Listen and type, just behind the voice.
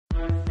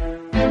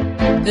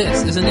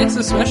This is a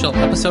Nexus special,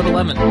 episode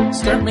 11.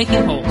 Start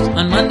making holes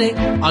on Monday,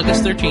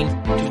 August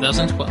 13th,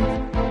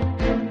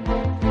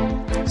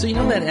 2012. So you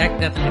know that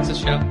act at the Nexus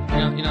show?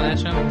 You know that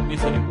show?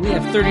 Yes, I do. We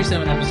have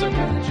 37 episodes of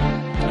that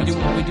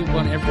show. We do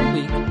one every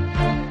week.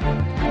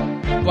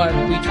 But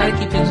we try to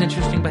keep things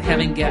interesting by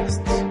having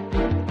guests.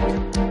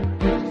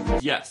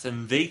 Yes,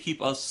 and they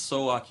keep us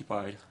so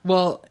occupied.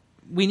 Well,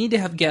 we need to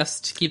have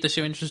guests to keep the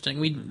show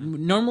interesting.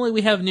 Normally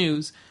we have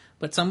news,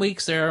 but some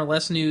weeks there are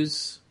less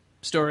news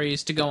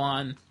stories to go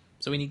on,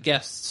 so we need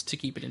guests to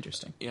keep it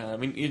interesting. Yeah, I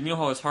mean, you know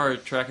how it's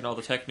hard tracking all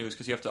the tech news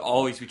because you have to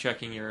always be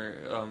checking your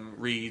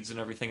reads and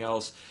everything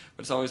else,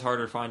 but it's always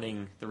harder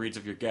finding the reads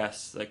of your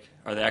guests. Like,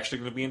 are they actually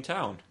going to be in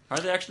town? Are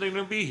they actually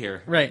going to be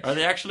here? Right. Are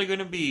they actually going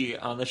to be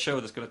on the show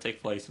that's going to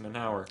take place in an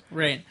hour?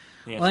 Right.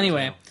 Well,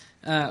 anyway,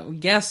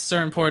 guests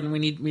are important. We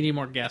need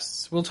more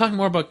guests. We'll talk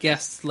more about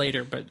guests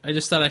later, but I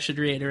just thought I should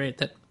reiterate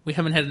that we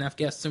haven't had enough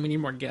guests and we need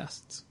more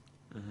guests.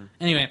 Mm-hmm.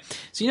 Anyway,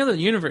 so you know the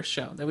Universe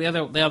show, the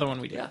other one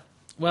we did? Yeah.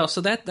 Well,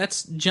 so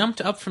that's jumped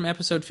up from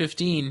episode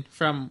 15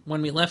 from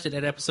when we left it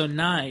at episode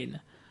 9.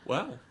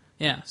 Wow.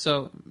 Yeah,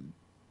 so...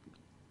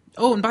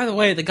 Oh, and by the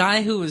way, the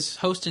guy who was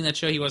hosting that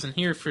show, he wasn't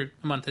here for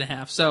a month and a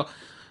half, so...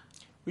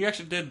 We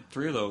actually did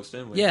 3 of those,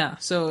 didn't we? Yeah,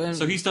 so...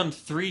 So he's done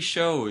 3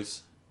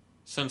 shows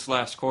since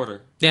last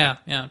quarter. Yeah,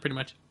 pretty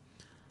much.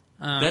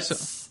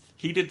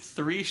 He did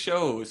 3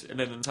 shows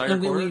in an entire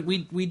quarter?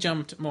 We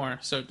jumped more,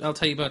 so I'll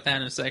tell you about that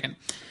in a second.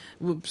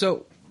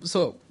 So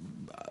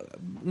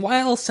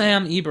while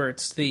Sam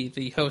Eberts,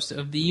 the host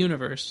of The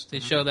Universe,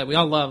 the show that we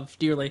all love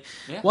dearly,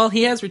 while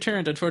he has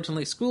returned,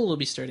 unfortunately, school will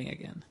be starting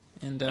again.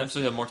 And so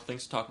you have more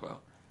things to talk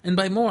about. And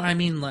by more, I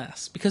mean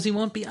less, because he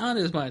won't be on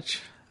as much,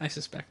 I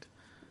suspect.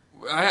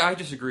 I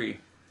disagree.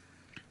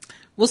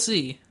 We'll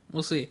see.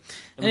 And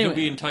Anyway, he'll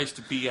be enticed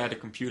to be at a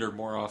computer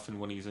more often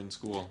when he's in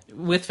school.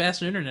 with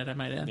faster internet, I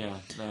might add. Yeah,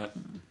 not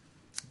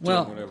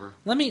Well, whatever.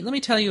 let me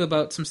tell you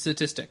about some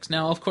statistics.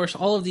 Now, of course,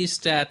 all of these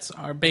stats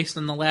are based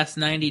on the last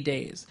 90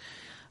 days.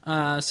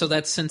 So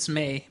that's since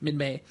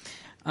mid-May.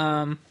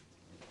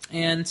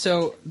 And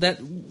so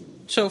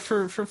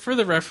for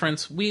further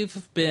reference,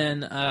 we've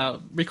been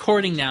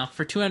recording now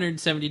for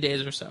 270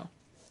 days or so.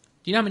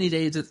 Do you know how many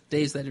days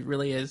that it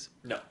really is?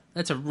 No.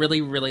 That's a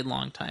really, really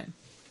long time.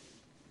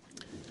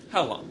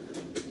 How long?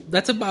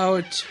 That's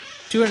about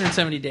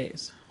 270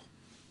 days.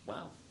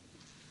 Wow.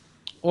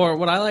 Or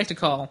what I like to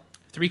call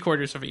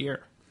 3/4 of a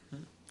year.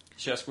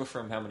 Just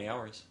from how many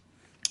hours?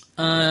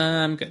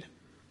 I'm good.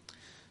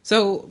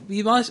 So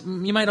you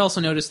might also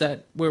notice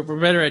that we're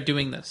better at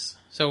doing this.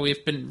 So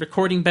we've been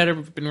recording better.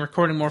 We've been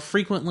recording more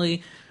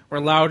frequently. We're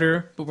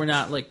louder, but we're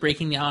not like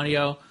breaking the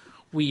audio.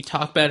 We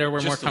talk better.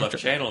 We're more comfortable.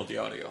 Just the left channel of the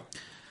audio.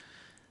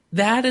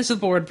 That is a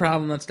board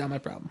problem. That's not my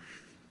problem.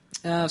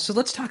 So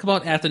let's talk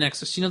about At the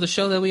Nexus. You know, the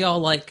show that we all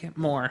like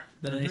more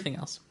than anything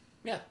else.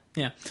 Yeah.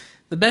 Yeah.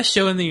 The best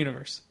show in the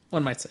universe,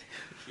 one might say.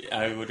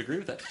 I would agree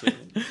with that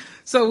statement.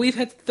 So we've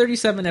had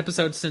 37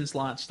 episodes since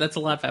launch. That's a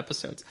lot of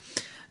episodes.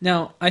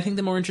 Now, I think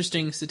the more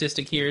interesting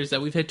statistic here is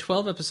that we've had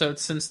 12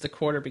 episodes since the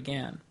quarter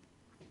began.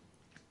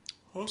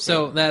 Okay.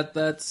 So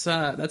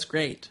that's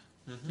great.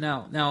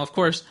 Mm-hmm. Now, of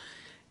course,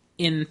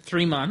 in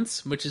 3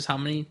 months, which is how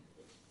many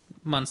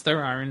months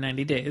there are in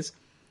 90 days,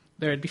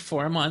 there'd be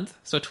 4 a month.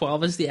 So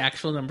 12 is the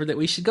actual number that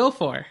we should go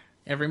for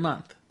every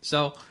month.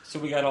 So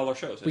we got all our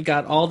shows. We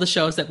got all the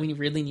shows that we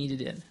really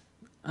needed in.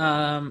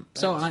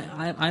 So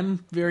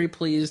I'm very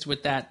pleased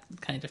with that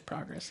kind of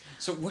progress.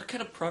 So what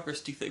kind of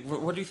progress do you think?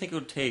 What do you think it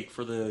would take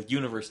for the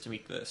universe to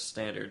meet this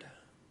standard?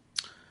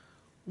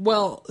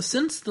 Well,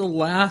 since the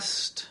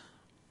last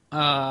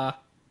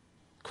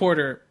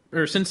quarter,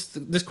 or since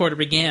this quarter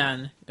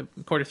began,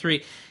 quarter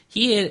 3,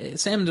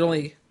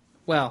 the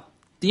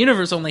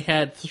universe only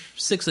had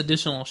 6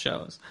 additional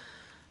shows.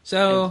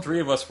 So and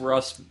 3 of us were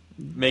us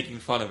making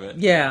fun of it.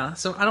 Yeah.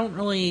 So I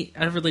really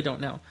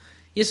don't know.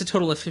 He has a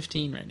total of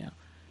 15 right now.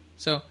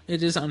 So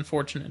it is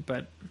unfortunate,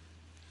 but...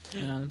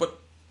 But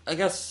I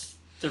guess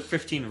they're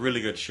 15 really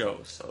good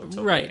shows, so it's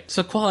okay. Right.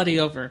 So quality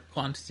over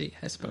quantity,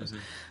 I suppose.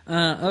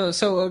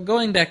 Mm-hmm.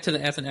 Going back to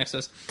the At the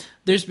Nexus,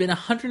 there's been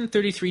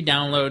 133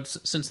 downloads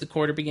since the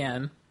quarter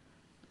began.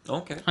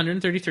 Okay.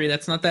 133,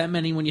 that's not that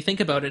many when you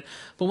think about it.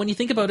 But when you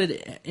think about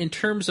it in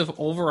terms of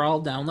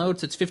overall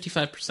downloads, it's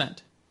 55%.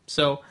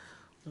 So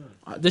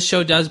this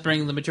show does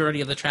bring the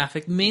majority of the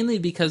traffic, mainly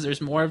because there's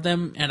more of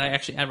them, and I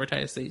actually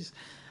advertise these.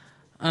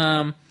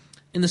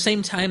 In the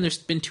same time, there's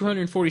been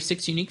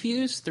 246 unique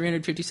views,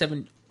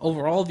 357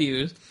 overall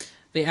views.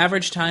 The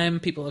average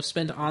time people have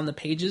spent on the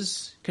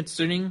pages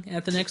concerning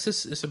At the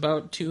Nexus is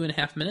about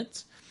 2.5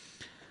 minutes.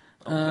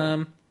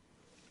 Okay.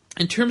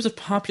 In terms of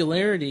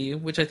popularity,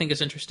 which I think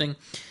is interesting,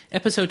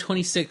 episode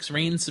 26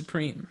 reigns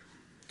supreme.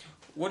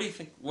 What do you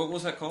think? What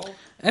was that called?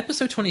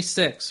 Episode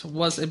 26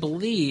 was, I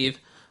believe,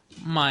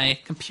 My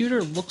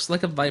Computer Looks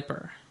Like a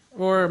Viper.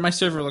 Or My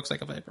Server Looks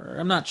Like a Viper.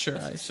 I'm not sure.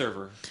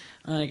 Server.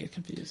 I get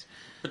confused.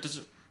 But does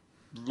it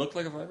look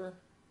like a viper?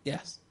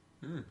 Yes.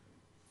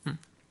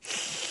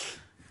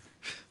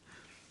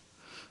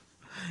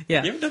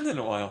 Yeah. You haven't done that in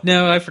a while.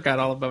 No, I forgot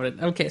all about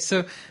it. Okay,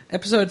 so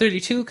episode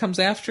 32 comes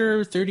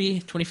after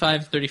 30,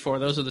 25, 34.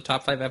 Those are the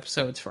top 5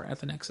 episodes for At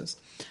the Nexus.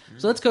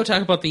 So let's go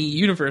talk about the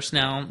universe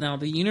now. Now,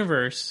 the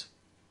universe,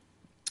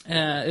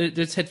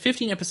 it's had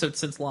 15 episodes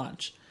since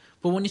launch.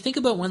 But when you think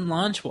about when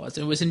launch was,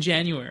 it was in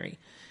January.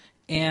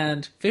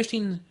 And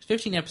 15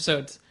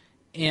 episodes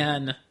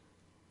in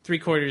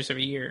 3/4 of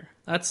a year.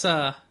 It's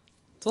a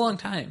long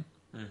time.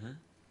 Mm-hmm.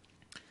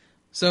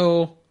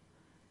 So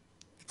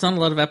it's not a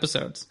lot of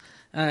episodes.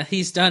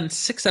 He's done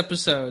 6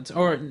 episodes,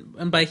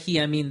 and by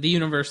he I mean the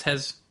universe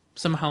has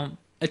somehow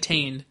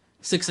attained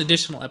 6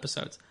 additional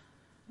episodes.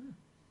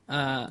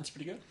 That's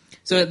pretty good.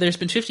 So there's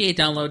been 58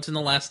 downloads in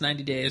the last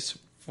 90 days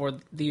for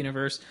the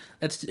universe.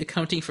 That's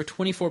accounting for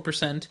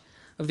 24%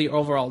 of the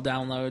overall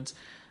downloads.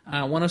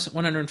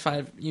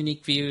 105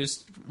 unique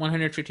views,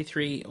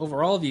 153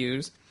 overall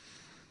views.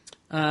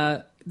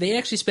 They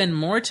actually spend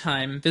more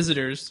time,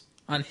 visitors,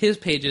 on his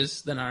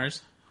pages than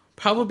ours.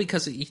 Probably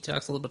because he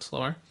talks a little bit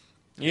slower.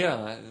 Yeah,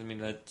 I mean,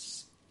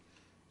 that's...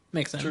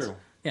 Makes sense. True.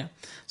 Yeah.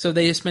 So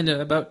they spend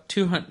about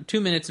 2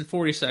 minutes and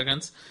 40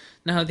 seconds.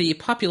 Now, the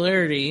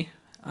popularity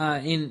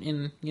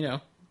in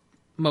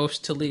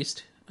most to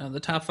least, the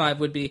top 5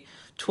 would be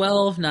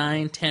 12,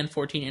 9, 10,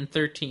 14, and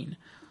 13.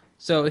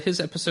 So his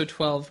episode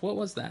 12, what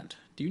was that?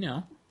 Do you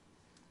know?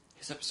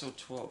 His episode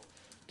 12.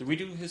 Did we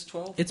do his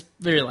 12? It's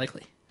very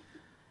likely.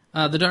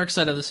 The Dark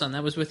Side of the Sun.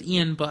 That was with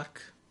Ian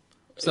Buck.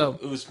 So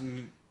It was...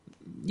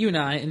 you and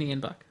I and Ian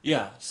Buck.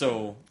 Yeah,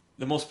 so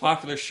the most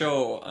popular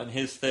show on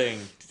his thing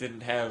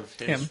didn't have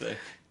his Him. thing.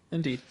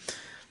 Indeed.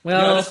 You know,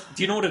 Well,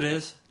 do you know what it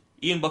is?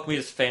 Ian Buck made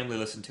his family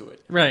listen to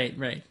it.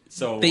 right.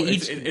 So They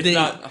it's each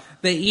not...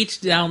 they each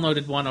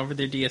downloaded one over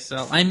their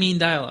DSL. I mean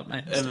dial-up.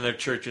 And in their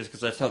churches,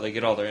 because that's how they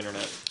get all their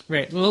internet.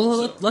 Right.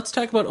 Well, So- let's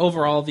talk about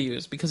overall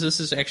views, because this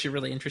is actually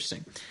really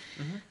interesting.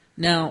 Mm-hmm.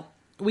 Now,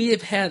 we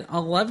have had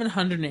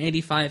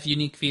 1,185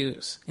 unique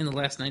views in the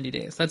last 90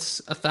 days.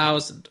 That's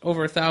 1,000,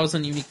 over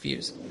 1,000 unique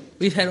views.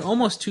 We've had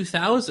almost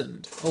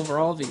 2,000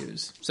 overall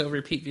views, so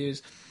repeat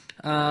views.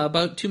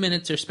 About 2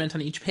 minutes are spent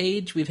on each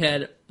page. We've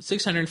had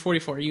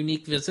 644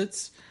 unique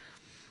visits.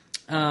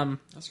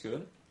 That's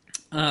good.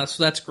 So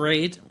that's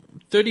great.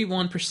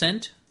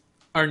 31%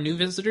 are new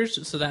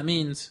visitors, so that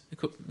means,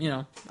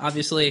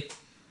 obviously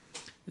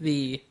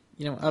the,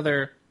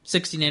 other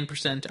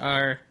 69%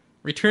 are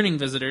returning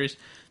visitors.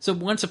 So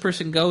once a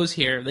person goes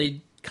here, they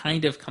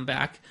kind of come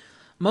back.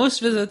 Most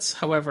visits,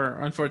 however,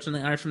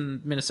 unfortunately, are from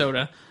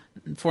Minnesota,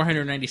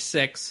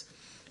 496.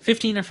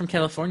 15 are from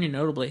California,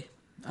 notably.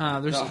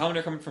 There's Now, how many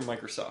are coming from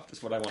Microsoft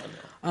is what I want to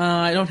know.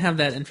 I don't have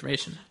that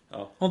information.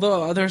 Oh.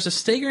 Although there's a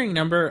staggering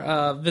number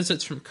of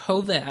visits from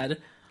Covad.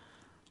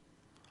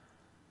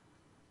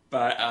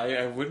 But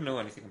I wouldn't know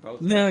anything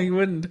about that. No, you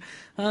wouldn't.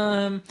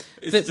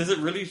 Does it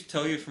really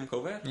tell you from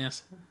Kovat?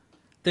 Yes.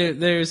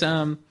 There's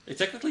It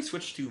technically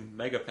switched to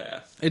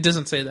Megapath. It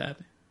doesn't say that.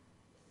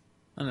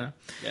 I don't know.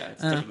 Yeah,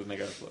 it's definitely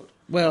Mega Upload.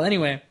 Well,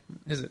 anyway,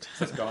 is it?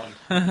 It's gone.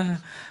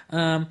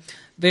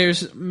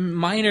 There's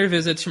minor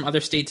visits from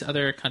other states,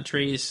 other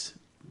countries.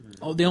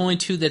 Oh, the only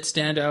 2 that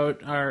stand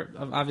out are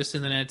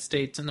obviously the United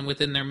States, and then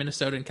within there,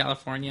 Minnesota and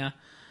California.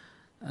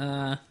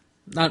 Not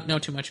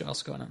too much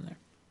else going on there.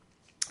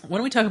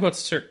 When we talk about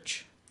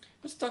search,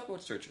 Let's talk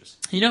about searches.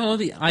 the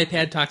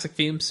iPad toxic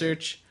fume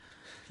search.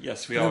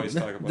 Yes, we always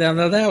talk about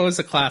Now, that was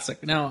a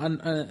classic. Now,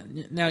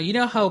 you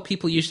know how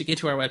people usually get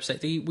to our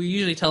website. We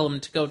usually tell them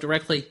to go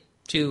directly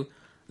to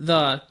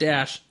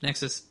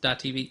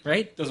the-nexus.tv,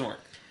 right? Doesn't work.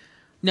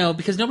 No,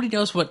 because nobody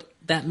knows what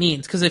that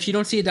means. Because if you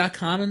don't see a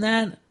 .com in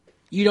that,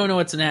 you don't know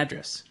it's an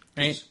address,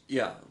 right?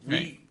 Yeah,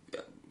 Right.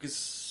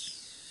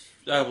 because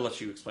I will let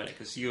you explain it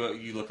because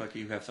you look like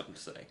you have something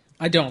to say.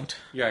 I don't.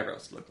 Your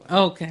eyebrows look like.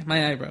 Okay,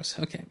 my eyebrows.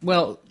 Okay.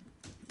 Well,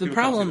 the People come through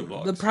problem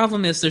the the blogs.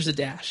 problem is there's a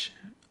dash,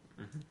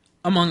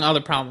 among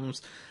other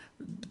problems.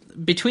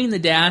 Between the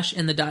dash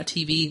and the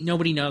 .tv,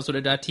 nobody knows what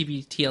a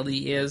 .tv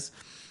TLD is,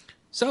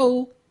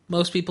 so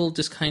most people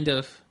just kind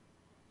of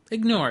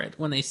ignore it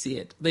when they see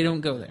it. They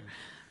don't go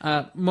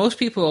there. Most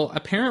people,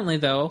 apparently,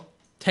 though,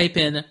 type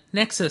in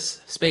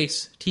Nexus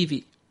space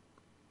TV.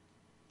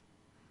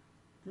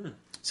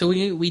 So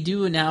we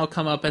do now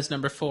come up as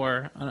number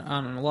 4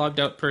 on a logged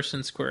out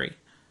person's query.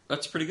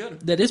 That's pretty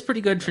good. That is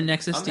pretty good for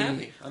Nexus I'm TV.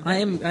 happy.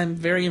 I'm happy. I'm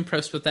very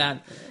impressed with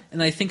that,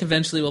 and I think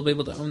eventually we'll be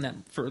able to own that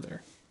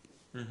further.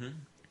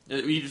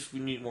 We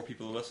need more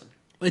people to listen.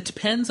 It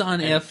depends on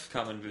And if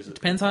come and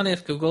visit.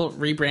 Google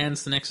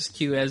rebrands the Nexus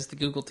Q as the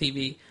Google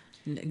TV,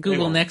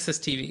 Google won't. Nexus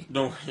TV.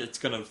 No, it's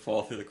gonna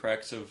fall through the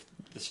cracks of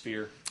the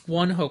sphere.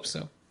 One hopes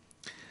so.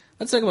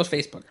 Let's talk about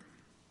Facebook.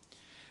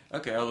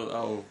 Okay,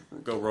 I'll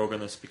go rogue on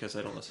this because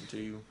I don't listen to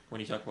you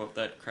when you talk about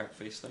that crap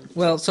face thing.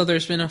 Well, so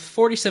there's been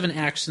 47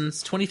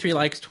 actions, 23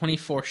 likes,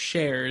 24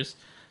 shares.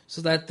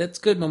 So that's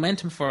good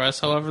momentum for us.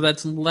 However,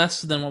 that's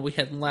less than what we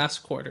had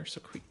last quarter,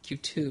 so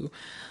Q2.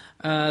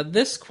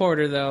 This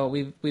quarter, though,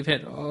 we've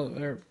had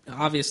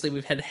obviously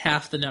we've had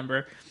half the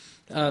number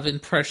of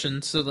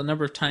impressions. So the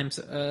number of times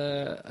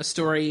a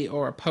story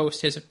or a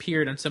post has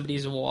appeared on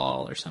somebody's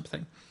wall or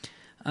something.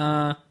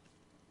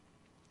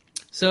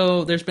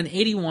 So there's been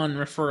 81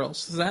 referrals.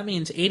 So that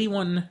means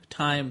 81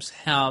 times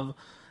have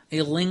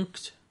a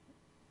linked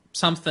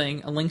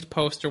something, a linked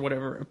post or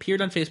whatever,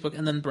 appeared on Facebook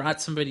and then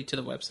brought somebody to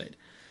the website.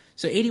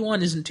 So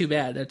 81 isn't too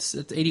bad. It's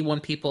 81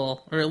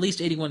 people, or at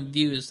least 81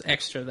 views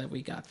extra that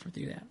we got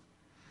through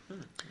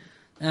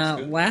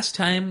that. Last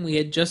time we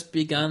had just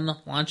begun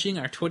launching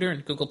our Twitter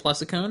and Google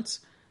Plus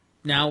accounts.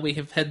 Now we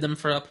have had them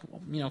for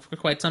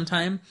quite some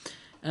time,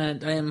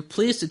 and I am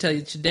pleased to tell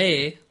you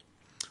today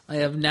I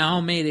have now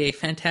made a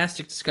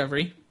fantastic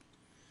discovery.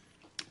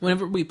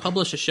 Whenever we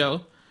publish a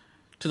show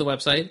to the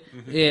website,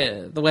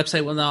 the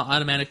website will now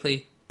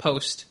automatically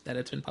post that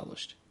it's been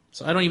published.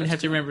 So I don't even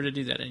have to remember to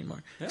do that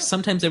anymore. Yeah.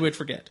 Sometimes I would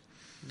forget.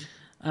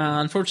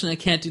 Unfortunately, I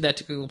can't do that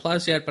to Google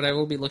Plus yet, but I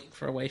will be looking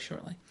for a way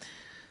shortly.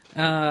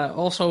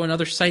 Also,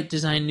 another site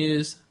design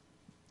news: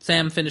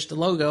 Sam finished the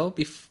logo.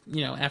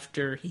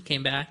 After he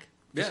came back.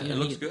 Yeah, it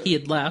looks good. He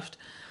had left,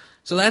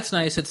 so that's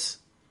nice. It's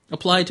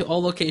applied to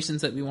all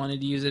locations that we wanted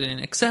to use it in,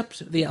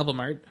 except the album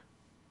art.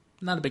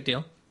 Not a big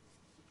deal.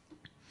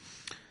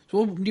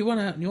 So, do you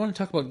want to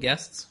talk about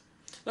guests?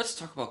 Let's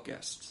talk about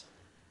guests.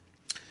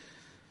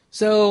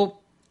 So,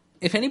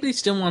 if anybody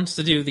still wants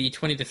to do the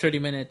 20 to 30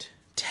 minute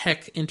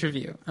tech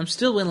interview, I'm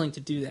still willing to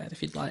do that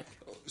if you'd like.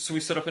 So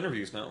we set up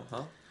interviews now,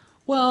 huh?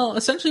 Well,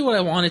 essentially what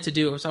I wanted to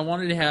do was I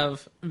wanted to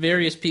have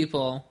various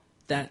people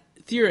that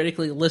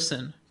theoretically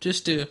listen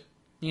just to,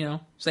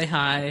 say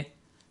hi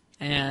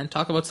and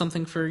talk about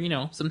something for,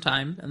 some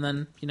time. And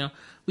then,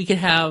 we could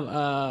have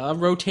a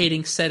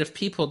rotating set of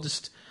people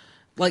just,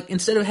 like,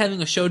 instead of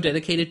having a show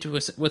dedicated to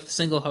with a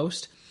single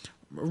host,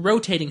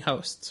 rotating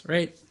hosts,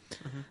 right?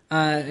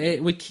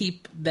 It would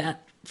keep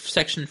that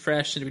section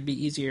fresh, and it would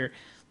be easier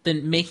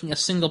than making a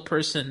single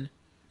person,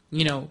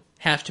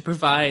 have to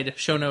provide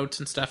show notes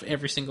and stuff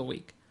every single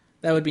week.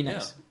 That would be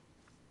nice.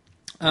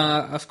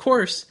 Yeah. Of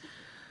course,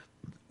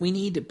 we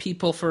need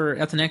people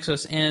at the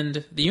Nexus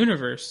and the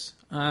Universe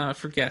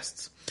for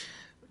guests.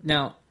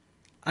 Now,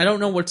 I don't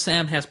know what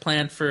Sam has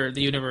planned for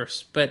the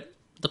Universe, but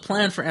the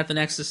plan for At the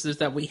Nexus is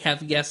that we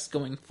have guests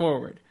going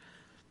forward.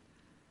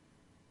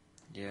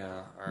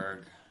 Yeah,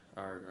 arg.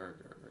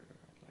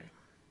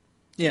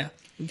 Yeah,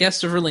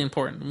 guests are really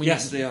important.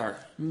 They are.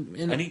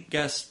 I need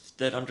guests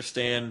that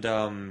understand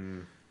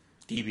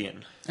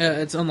Debian.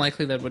 It's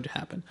unlikely that would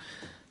happen.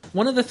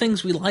 One of the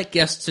things we like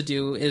guests to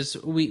do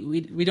is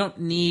we don't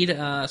need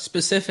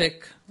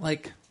specific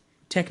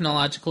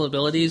technological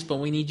abilities, but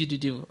we need you to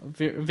do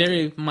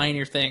very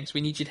minor things.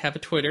 We need you to have a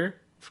Twitter,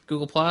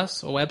 Google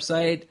Plus, a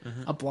website,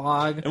 a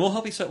blog, and we'll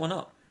help you set one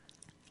up.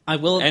 I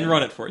will and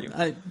run it for you.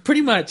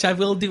 Pretty much, I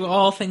will do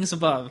all things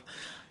above.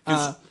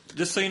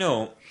 Just so you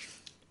know,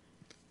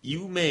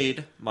 you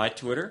made my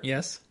Twitter.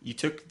 Yes. You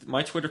took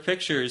my Twitter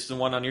picture is the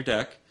one on your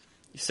deck.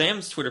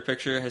 Sam's Twitter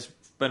picture has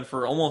been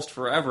for almost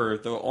forever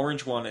the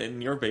orange one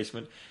in your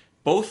basement.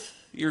 Both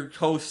your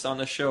hosts on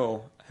the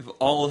show have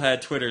all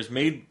had Twitters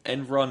made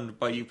and run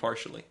by you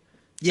partially.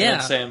 Yeah.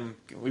 And Sam,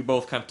 we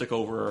both kind of took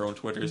over our own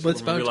Twitters when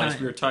we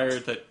realized we were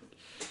tired that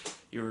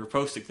you were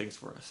posting things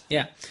for us.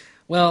 Yeah.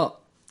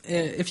 Well,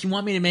 if you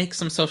want me to make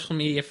some social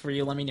media for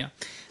you, let me know.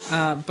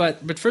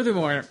 But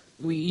furthermore,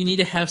 you need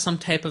to have some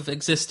type of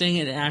existing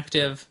and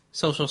active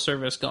social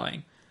service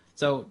going.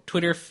 So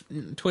Twitter,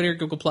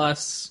 Google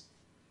Plus,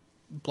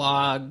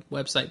 blog,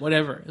 website,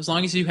 whatever. As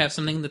long as you have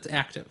something that's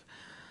active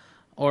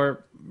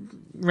or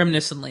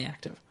reminiscently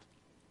active.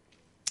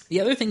 The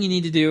other thing you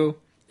need to do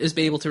is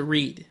be able to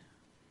read.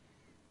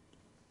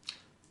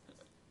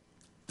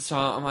 So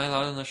am I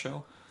allowed on the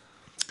show?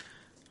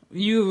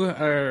 You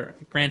are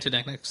granted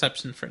an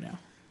exception for now.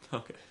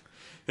 Okay.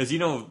 Because,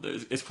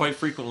 it's quite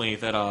frequently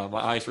that my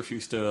eyes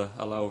refuse to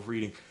allow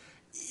reading.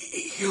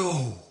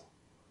 Ew.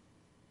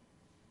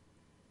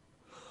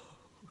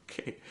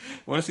 Okay.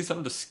 Want to see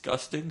something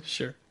disgusting?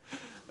 Sure.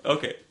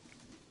 Okay.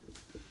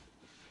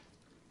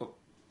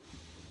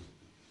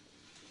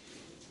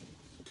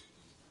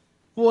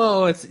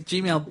 Whoa, it's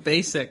Gmail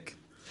Basic.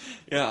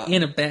 Yeah.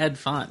 In a bad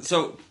font.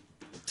 So,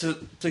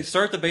 to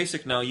start the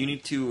basic now, you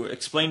need to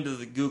explain to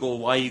the Google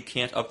why you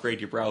can't upgrade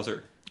your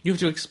browser. You have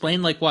to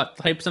explain, what?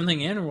 Type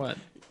something in or what?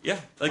 Yeah,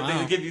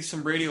 they give you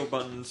some radio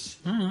buttons.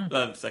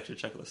 That's actually a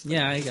checklist.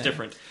 Yeah, it's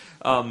different.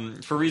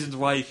 For reasons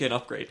why you can't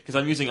upgrade. Because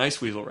I'm using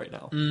Iceweasel right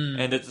now.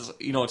 And it's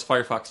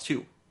Firefox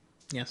 2.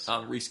 Yes.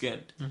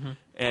 Reskinned.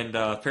 And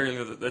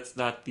apparently that's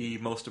not the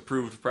most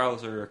approved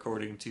browser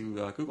according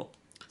to Google.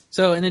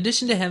 So in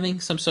addition to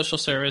having some social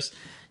service,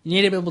 you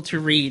need to be able to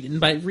read. And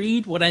by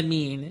read, what I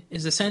mean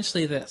is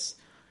essentially this.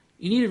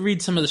 You need to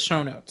read some of the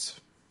show notes.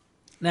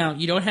 Now,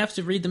 you don't have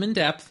to read them in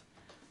depth.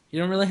 You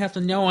don't really have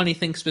to know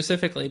anything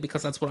specifically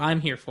because that's what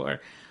I'm here for.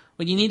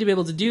 What you need to be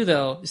able to do,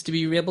 though, is to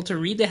be able to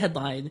read the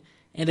headline,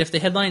 and if the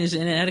headline is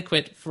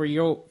inadequate for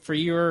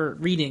your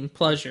reading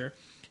pleasure,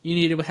 you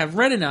need to have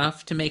read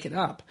enough to make it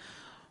up.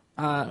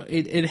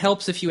 It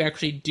helps if you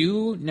actually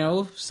do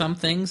know some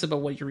things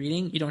about what you're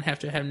reading. You don't have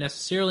to have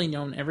necessarily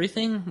known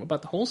everything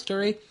about the whole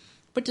story,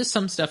 but just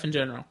some stuff in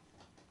general.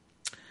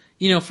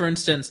 For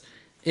instance,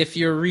 if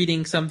you're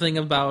reading something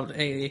about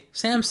a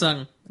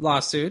Samsung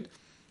lawsuit,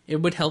 it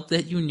would help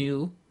that you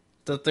knew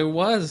that there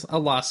was a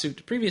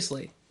lawsuit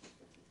previously.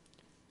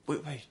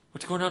 Wait.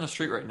 What's going on the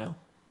street right now?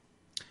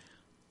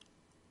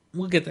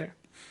 We'll get there.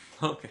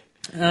 Okay.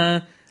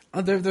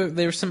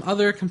 There's some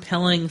other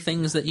compelling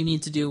things that you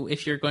need to do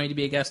if you're going to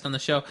be a guest on the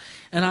show,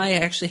 and I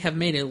actually have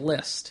made a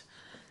list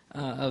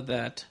of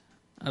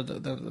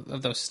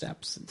those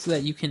steps so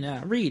that you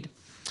can read.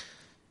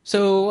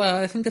 So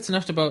I think that's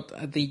enough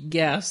about the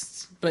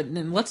guests, but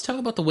then let's talk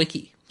about the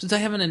wiki, since I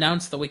haven't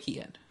announced the wiki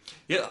yet.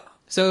 Yeah.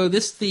 So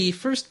the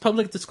first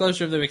public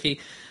disclosure of the wiki.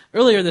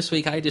 Earlier this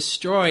week, I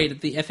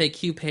destroyed the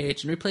FAQ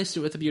page and replaced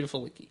it with a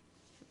beautiful wiki.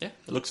 Yeah,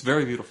 it looks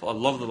very beautiful. I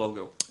love the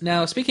logo.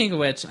 Now, speaking of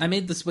which, I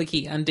made this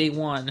wiki on day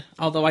one,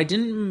 although I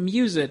didn't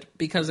use it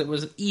because it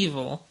was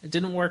evil. It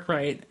didn't work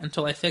right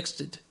until I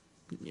fixed it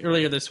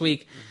earlier this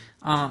week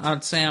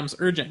on Sam's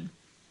urging.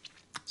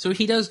 So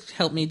he does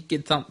help me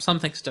get some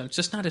things done,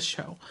 just not his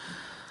show.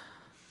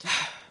 I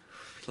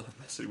love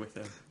messing with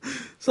him.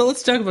 So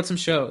let's talk about some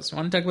shows.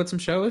 Want to talk about some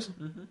shows?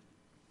 Mm-hmm.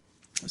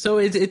 So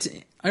it's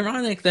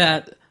ironic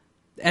that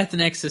At the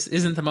Nexus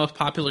isn't the most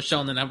popular show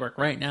on the network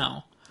right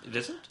now. It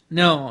isn't?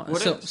 No.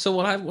 What So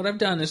what I've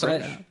done is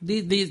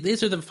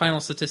these are the final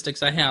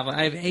statistics I have.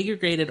 I've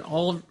aggregated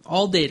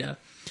all data.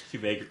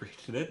 You've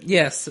aggregated it?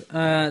 Yes,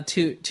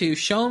 to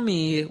show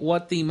me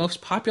what the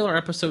most popular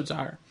episodes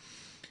are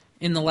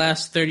in the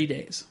last 30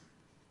 days.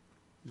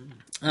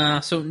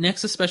 So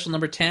Nexus Special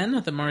number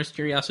 10, the Mars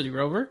Curiosity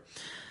rover,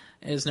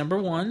 is number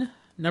 1.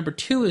 Number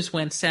 2 is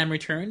When Sam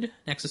Returned.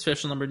 Nexus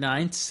Special number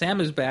 9, Sam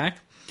is Back.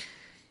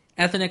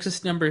 At the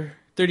Nexus number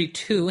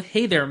 32,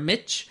 Hey There,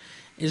 Mitch,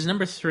 is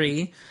number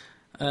 3.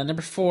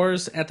 Number 4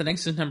 is At the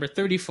Nexus number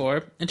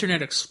 34,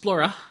 Internet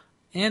Explorer.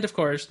 And, of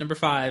course, number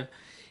 5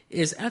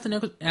 is At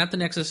the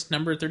Nexus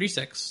number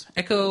 36,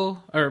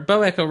 Bo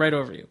Echo Right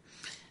Over You.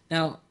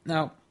 Now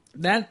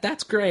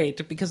that's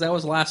great because that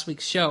was last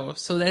week's show,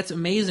 so that's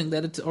amazing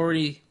that it's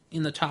already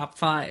in the top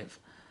 5.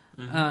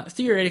 Mm-hmm.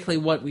 Theoretically,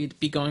 what we'd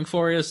be going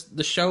for is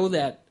the show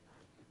that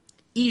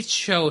each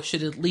show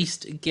should at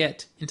least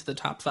get into the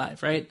top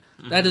 5, right?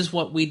 Mm-hmm. That is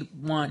what we'd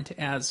want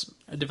as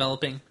a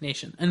developing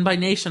nation. And by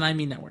nation, I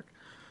mean network.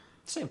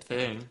 Same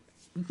thing.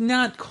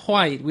 Not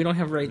quite. We don't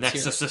have rights here.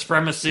 Nexus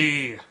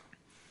supremacy. I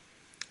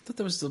thought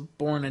that was the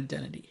Born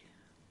Identity.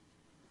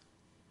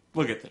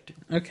 We'll get there, too.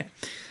 Okay.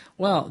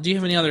 Well, do you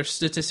have any other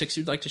statistics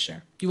you'd like to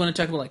share? Do you want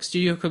to talk about like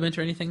studio equipment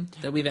or anything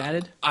that we've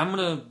added? I'm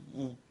going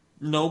to...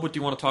 No, but do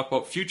you want to talk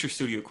about future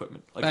studio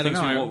equipment? Like I don't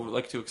things know. we would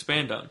like to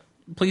expand on?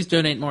 Please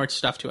donate more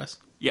stuff to us.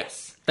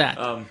 Yes. That.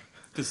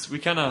 Because we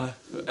kind of...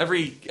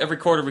 Every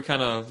quarter we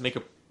kind of make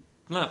a...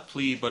 Not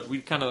plea, but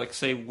we kind of like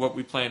say what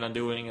we plan on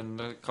doing and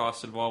the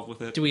costs involved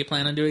with it. Do we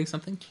plan on doing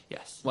something?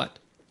 Yes. What?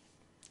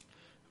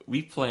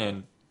 We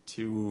plan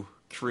to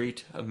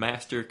create a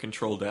master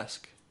control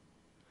desk.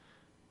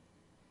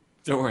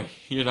 Don't worry,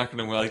 you're not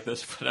going to like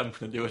this, but I'm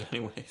going to do it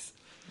anyways.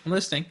 I'm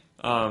listening.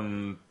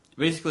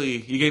 Basically,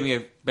 you gave me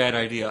a bad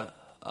idea.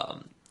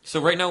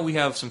 So right now we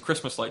have some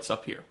Christmas lights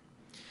up here.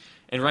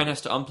 And Ryan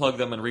has to unplug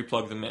them and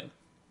replug them in.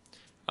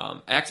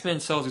 Axeman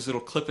sells these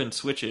little clip-in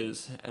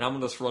switches, and I'm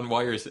going to just run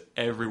wires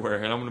everywhere.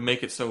 And I'm going to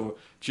make it so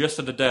just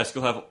at the desk,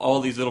 you'll have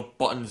all these little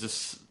buttons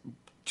just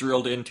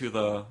drilled into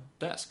the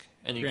desk.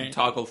 And you can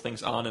toggle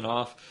things on and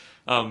off.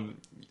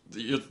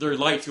 Their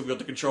lights you'll be able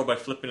to control by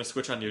flipping a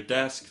switch on your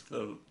desk.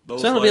 So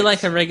it'll be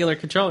like a regular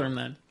control room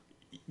then?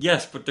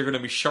 Yes, but they're going to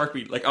be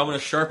Sharpie. Like, I'm going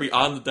to Sharpie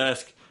on the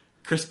desk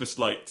Christmas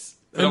lights.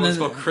 But I'm going to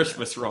spell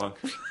Christmas wrong.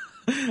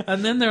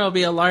 And then there will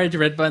be a large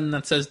red button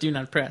that says do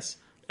not press.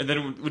 And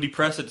then when you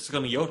press it, it's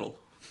going to yodel.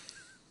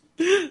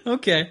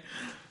 Okay.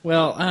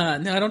 Well,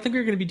 no, I don't think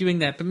we're going to be doing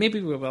that, but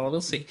maybe we will.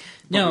 We'll see.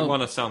 But we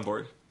want a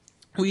soundboard.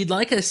 We'd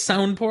like a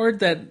soundboard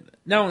that...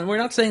 No, we're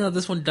not saying that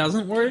this one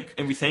doesn't work.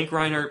 And we thank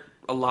Reinhardt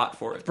a lot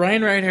for it.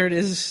 Brian Reinhardt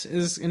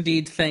is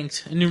indeed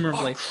thanked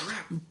innumerably. Oh,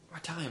 crap. My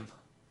time.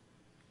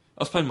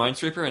 I was playing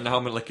Minesweeper, and now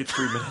I'm at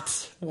 3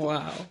 minutes.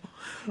 Wow.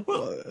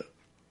 Well,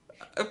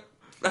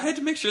 I had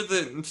to make sure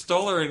the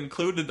installer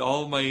included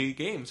all my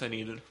games I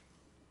needed.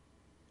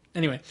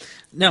 Anyway,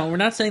 no, we're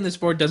not saying this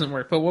board doesn't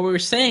work, but what we're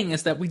saying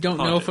is that we don't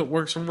know if it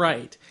works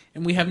right,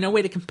 and we have no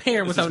way to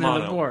compare without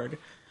another board.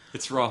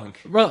 It's wrong.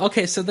 Well,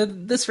 okay, so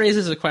this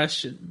raises a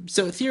question.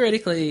 So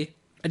theoretically,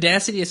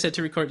 Audacity is set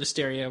to record to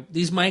stereo.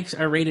 These mics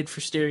are rated for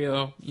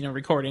stereo,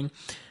 recording.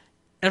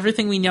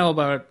 Everything we know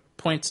about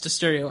points to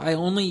stereo. I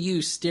only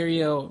use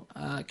stereo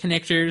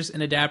connectors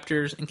and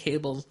adapters and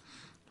cables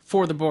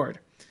for the board.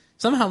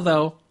 Somehow,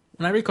 though,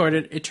 when I record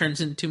it, it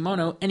turns into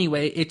mono.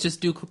 Anyway, it just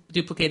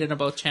duplicated on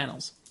both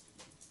channels.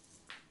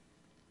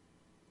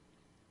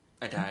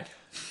 I died.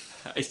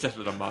 I stepped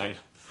on mine.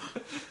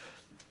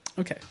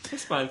 Okay.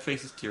 My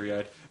face is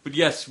teary-eyed. But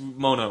yes,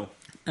 mono.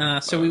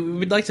 So we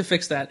would like to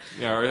fix that.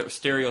 Yeah, our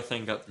stereo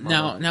thing got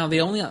mono. Now the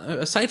only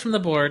aside from the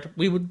board,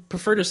 we would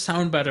prefer to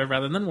sound better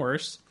rather than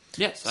worse.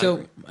 Yes.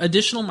 So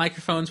additional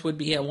microphones would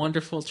be a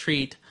wonderful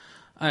treat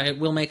It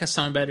will make us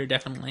sound better,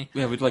 definitely.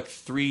 Yeah, we'd like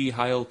 3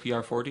 Heil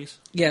PR40s.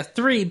 Yeah,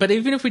 3, but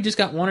even if we just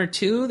got 1 or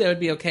 2, that would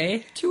be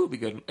okay. 2 would be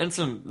good. And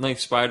some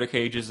nice spider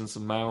cages and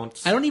some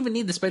mounts. I don't even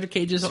need the spider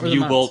cages some or the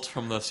mounts. U-bolts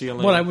from the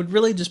ceiling. What I would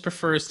really just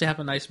prefer is to have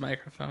a nice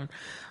microphone.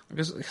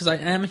 Because I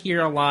am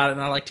here a lot,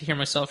 and I like to hear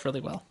myself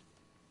really well.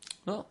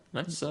 Well,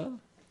 that's...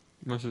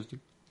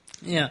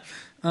 Yeah.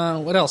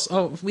 What else?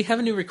 Oh, we have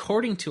a new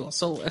recording tool.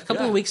 So a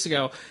couple of weeks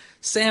ago,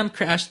 Sam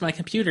crashed my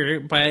computer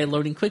by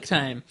loading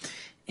QuickTime.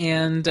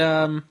 And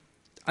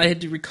I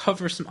had to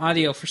recover some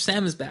audio for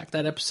Sam is Back,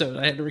 that episode.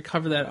 I had to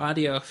recover that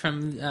audio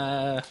from,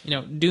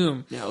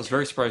 Doom. Yeah, I was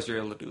very surprised you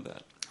were able to do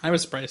that. I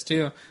was surprised,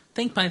 too.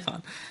 Thank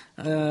Python.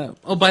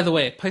 By the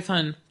way,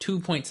 Python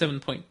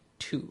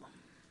 2.7.2.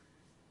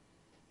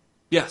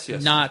 Yes.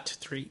 Not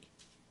 3.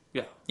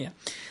 Yeah. Yeah.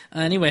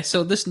 Anyway,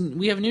 so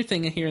we have a new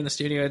thing here in the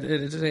studio. It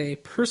is a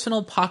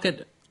personal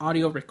pocket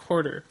audio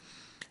recorder.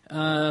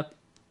 So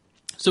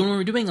when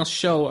we're doing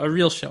a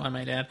real show, I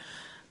might add,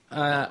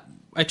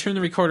 I turn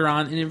the recorder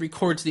on and it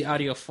records the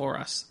audio for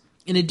us.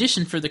 In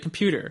addition for the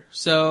computer.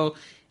 So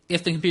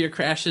if the computer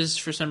crashes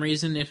for some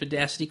reason, if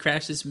Audacity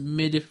crashes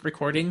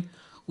mid-recording,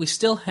 we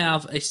still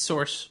have a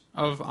source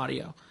of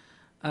audio.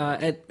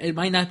 It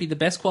might not be the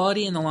best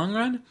quality in the long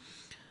run,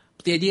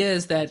 but the idea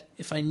is that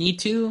if I need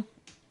to,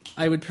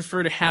 I would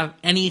prefer to have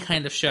any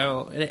kind of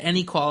show at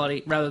any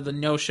quality rather than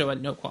no show at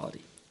no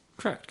quality.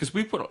 Correct, because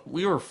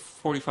we were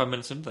 45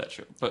 minutes into that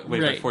show. But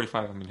wait, Right. by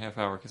 45 I mean half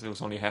hour, because it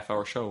was only a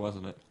half-hour show,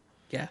 wasn't it?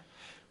 Yeah.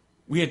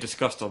 We had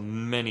discussed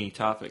many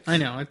topics. I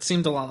know, it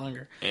seemed a lot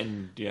longer.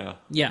 And, yeah.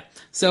 Yeah,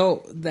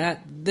 so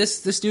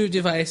this new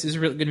device is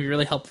going to be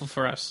really helpful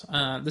for us.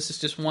 This is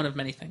just one of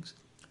many things.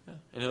 Yeah.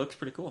 And it looks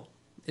pretty cool.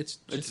 It's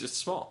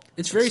small.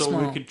 It's very small.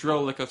 So we could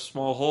drill like a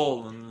small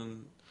hole,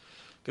 and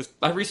because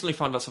I recently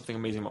found out something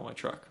amazing about my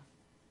truck.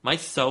 My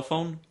cell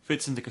phone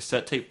fits into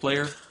cassette tape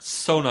player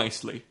so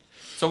nicely.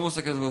 It's almost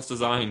like it was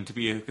designed to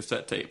be a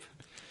cassette tape.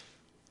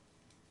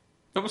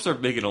 I'm gonna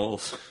start making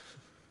holes.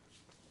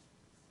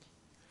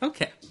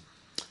 Okay.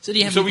 So do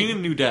you have? So we need a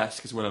new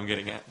desk, is what I'm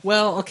getting at.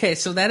 Well, okay.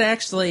 So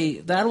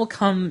that will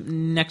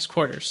come next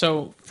quarter.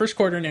 So first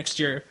quarter next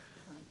year,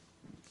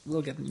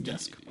 we'll get a new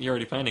desk. You're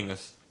already planning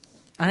this.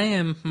 I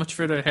am much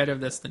further ahead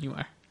of this than you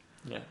are.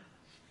 Yeah.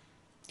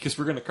 Because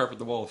we're gonna carpet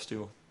the walls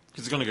too.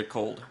 Because it's gonna get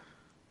cold.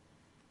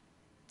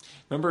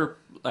 Remember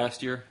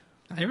last year?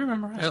 I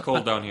remember. It's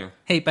cold down here.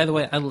 Hey, by the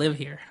way, I live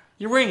here.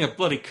 You're wearing a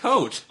bloody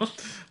coat.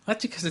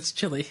 That's because it's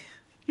chilly.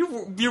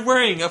 You're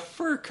wearing a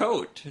fur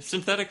coat, a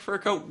synthetic fur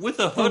coat with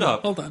a hood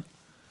up. Hold on.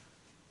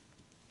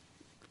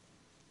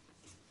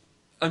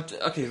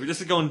 Okay, we're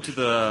just going to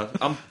the.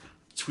 I'm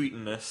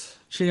tweeting this.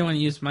 Sure, you want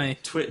to use my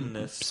Twitting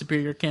this.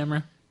 superior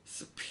camera?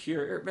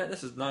 Superior? Man,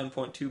 this is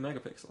 9.2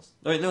 megapixels.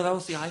 Oh, wait, no, that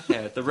was the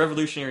iPad, the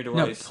revolutionary No,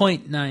 device.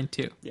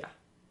 0.92. Yeah.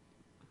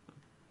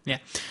 Yeah.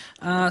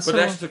 But it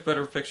actually took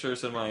better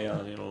pictures than my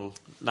 9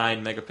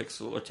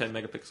 megapixel or 10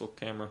 megapixel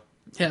camera.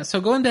 Yeah,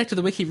 so going back to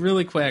the wiki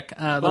really quick.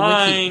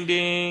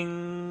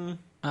 Binding!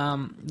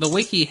 The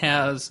wiki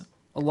has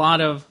a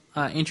lot of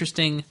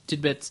interesting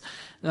tidbits.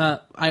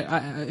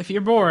 If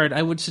you're bored,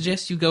 I would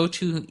suggest you go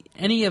to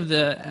any of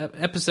the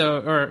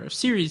episode or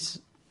series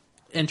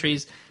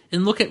entries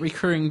and look at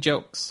recurring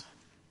jokes.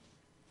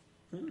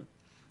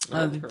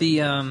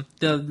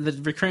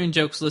 The recurring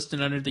jokes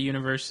listed under the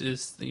universe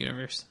is the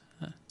universe.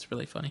 It's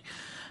really funny.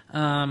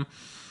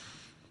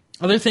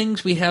 Other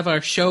things, we have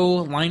our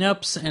show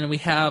lineups, and we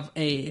have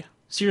a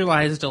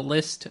serialized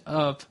list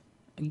of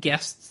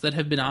guests that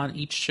have been on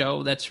each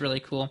show. That's really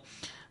cool.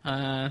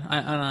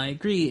 I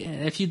agree.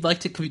 If you'd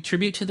like to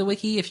contribute to the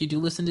wiki, if you do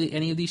listen to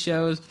any of these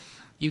shows,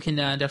 you can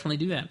definitely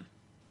do that.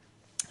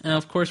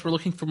 Of course, we're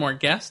looking for more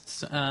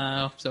guests,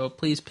 so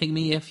please ping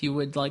me if you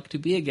would like to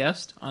be a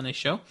guest on a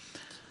show.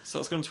 So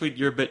I was going to tweet,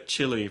 you're a bit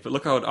chilly, but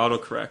look how it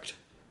autocorrect.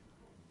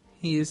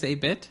 He is a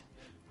bit.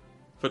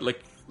 But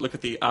look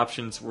at the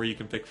options where you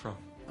can pick from.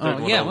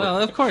 Oh, yeah,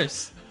 well, of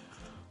course.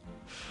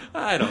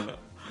 I don't know.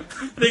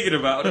 Thinking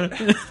about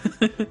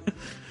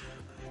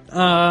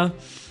it.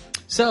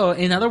 So,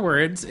 in other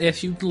words,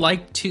 if you'd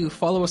like to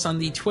follow us on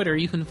the Twitter,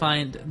 you can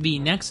find the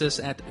Nexus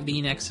at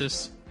the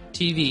Nexus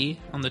TV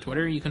on the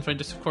Twitter. You can find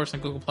us, of course, on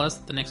Google Plus,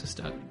 the Nexus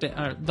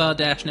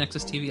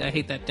Nexus TV. I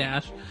hate that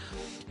dash.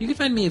 You can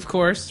find me, of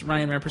course,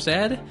 Ryan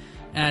Rampersad,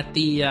 at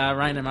the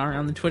Ryan MR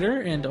on the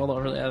Twitter and all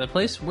over the other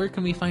place. Where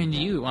can we find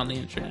you on the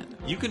internet?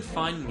 You can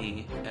find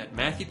me at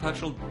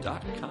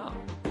MatthewPutchell.com.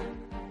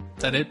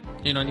 Is that it?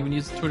 You don't even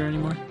use the Twitter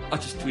anymore? I'll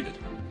just tweet it.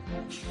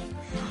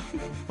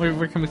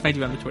 Where can we find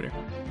you on the Twitter?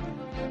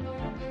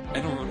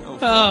 I don't know.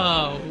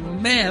 Oh,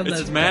 man.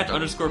 It's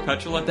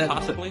Matt_Petrolette,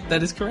 possibly.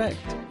 That is correct.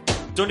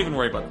 Don't even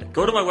worry about that.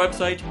 Go to my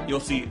website. You'll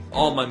see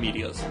all my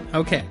medias.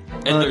 Okay.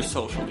 And there's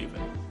social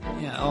even.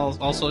 Yeah,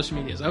 all social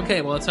medias.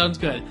 Okay, well, it sounds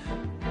good.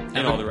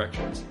 In all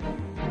directions.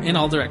 In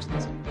all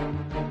directions.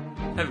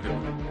 Have a good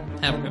one.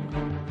 Have a good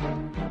one.